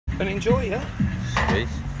and enjoy, yeah? Sweet.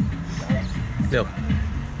 Lil,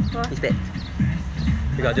 he's bit.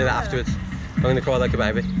 You gotta do that afterwards. I'm gonna cry like a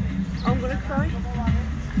baby. I'm gonna cry.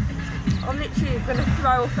 I'm literally gonna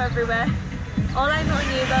throw up everywhere. I'll aim it on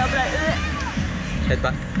you though, I'll be like, ugh. Head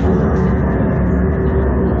back.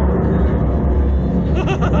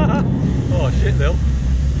 Oh shit, Lil.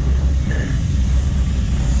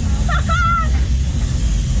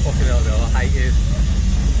 Fucking hell, Lil, I hate you.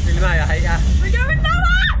 Really, mate, I hate ya. We're going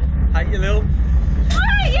nowhere! Hate you, Lil. I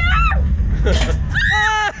hate you!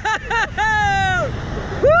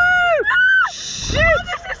 Woo! Shit! Oh,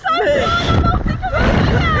 this is so fun! I don't think I'm gonna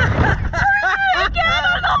do that! Again,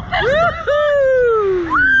 I don't think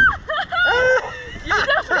you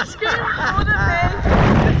definitely screamed more than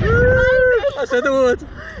me. I said I would.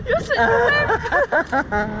 You're such a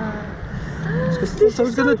I thought I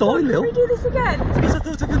was gonna die, Lil. Can we do this again? Because I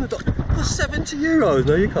thought I was gonna die. For €70.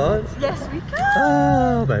 No, you can't. Yes, we can.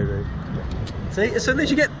 Oh, baby. See, as soon as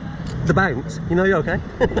you get the bounce, you know you're okay.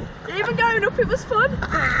 Even going up, it was fun.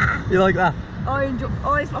 You like that? I enjoy.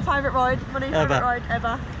 Oh, it's my favourite ride. My new Ever. favourite ride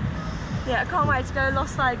ever. Yeah, I can't wait to go to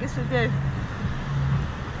Las Vegas with you.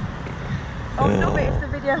 I would love it if the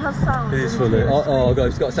video has sound. It's funny. Oh, God,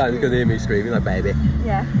 it's got sound. It's gonna hear me screaming like baby.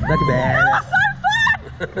 Yeah. Like a baby. That was so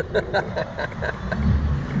fun!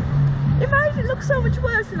 It made it look so much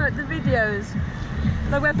worse in like the videos.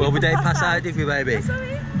 Like where Well, we people didn't pass out, did we, baby? That's what I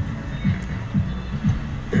mean.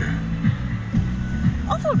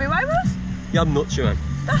 I thought it'd be way worse. Yeah, I'm nuts, you man.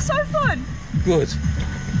 That's so fun. Good.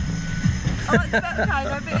 I like the better kind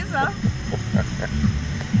of bit as well.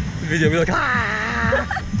 The video will be like, ah!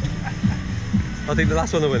 I think the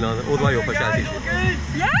last one I went on, all the way up, I shouted.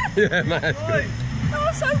 Yeah? Yeah, man. That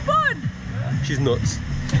was so fun. She's nuts.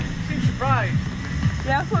 Seems surprised.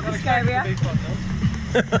 Yeah, I thought it'd be scarier. I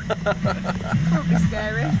thought it'd be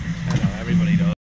scary. I know, everybody does.